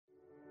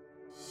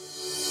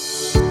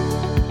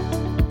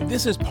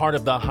This is part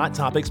of the Hot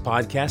Topics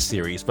podcast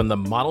series from the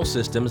Model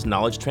Systems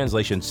Knowledge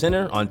Translation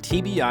Center on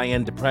TBI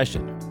and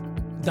depression.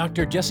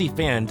 Dr. Jesse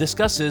Fan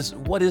discusses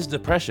what is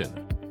depression.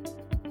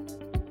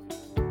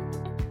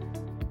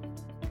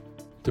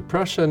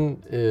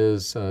 Depression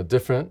is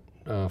different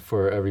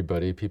for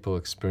everybody. People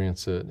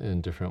experience it in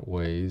different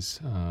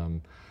ways.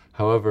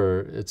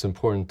 However, it's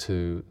important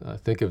to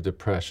think of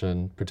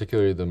depression,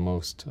 particularly the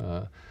most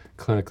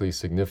clinically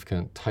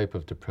significant type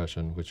of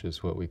depression, which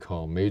is what we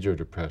call major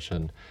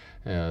depression,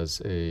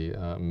 as a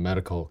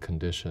medical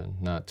condition,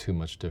 not too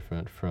much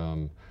different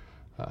from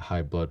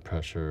high blood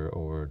pressure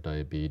or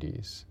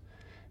diabetes.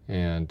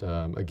 And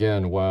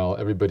again, while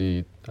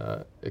everybody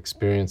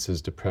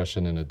experiences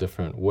depression in a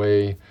different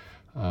way,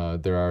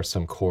 there are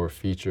some core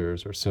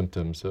features or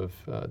symptoms of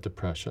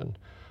depression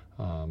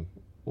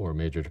or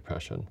major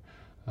depression.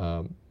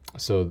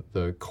 So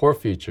the core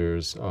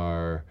features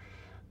are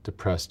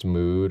depressed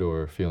mood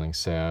or feeling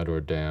sad or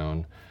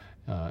down,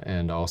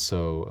 and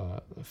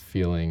also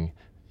feeling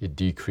a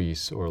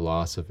decrease or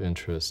loss of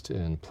interest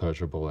in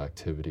pleasurable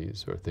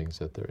activities or things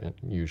that they're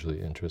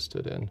usually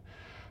interested in.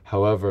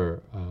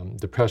 However,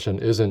 depression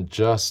isn't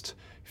just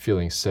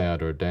feeling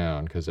sad or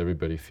down, because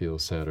everybody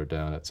feels sad or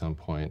down at some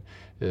point.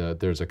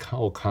 There's a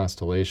whole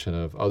constellation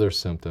of other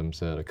symptoms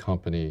that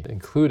accompany,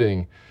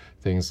 including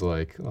things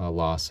like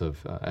loss of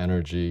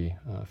energy,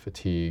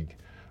 fatigue,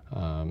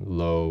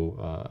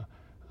 low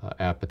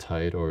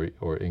appetite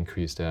or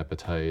increased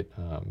appetite,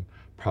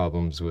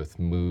 problems with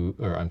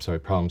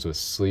problems with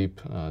sleep,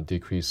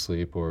 decreased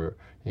sleep or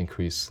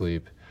increased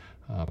sleep,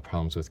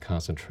 problems with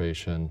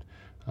concentration,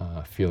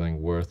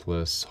 feeling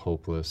worthless,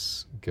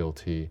 hopeless,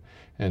 guilty,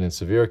 and in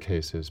severe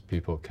cases,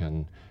 people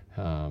can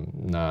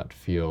not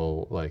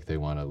feel like they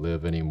want to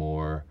live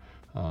anymore,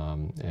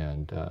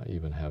 and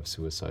even have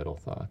suicidal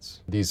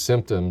thoughts. These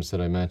symptoms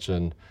that I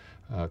mentioned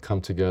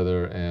come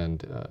together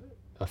and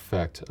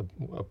affect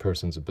a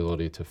person's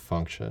ability to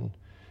function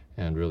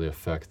and really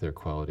affect their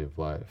quality of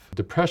life.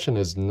 Depression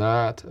is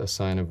not a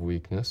sign of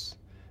weakness.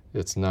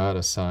 It's not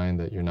a sign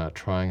that you're not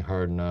trying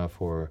hard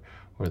enough or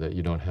that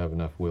you don't have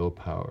enough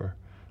willpower.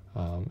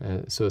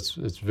 And so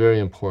it's very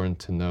important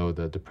to know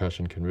that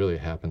depression can really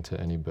happen to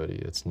anybody.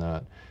 It's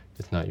not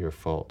your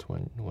fault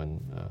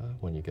when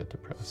you get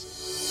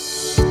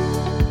depressed.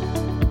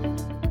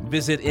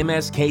 Visit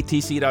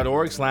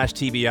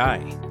msktc.org/TBI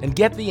and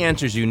get the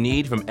answers you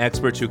need from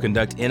experts who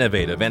conduct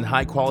innovative and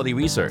high-quality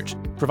research,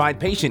 provide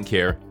patient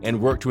care, and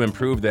work to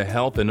improve the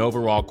health and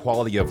overall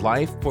quality of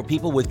life for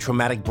people with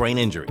traumatic brain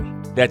injury.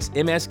 That's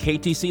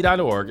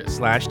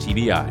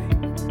msktc.org/TBI.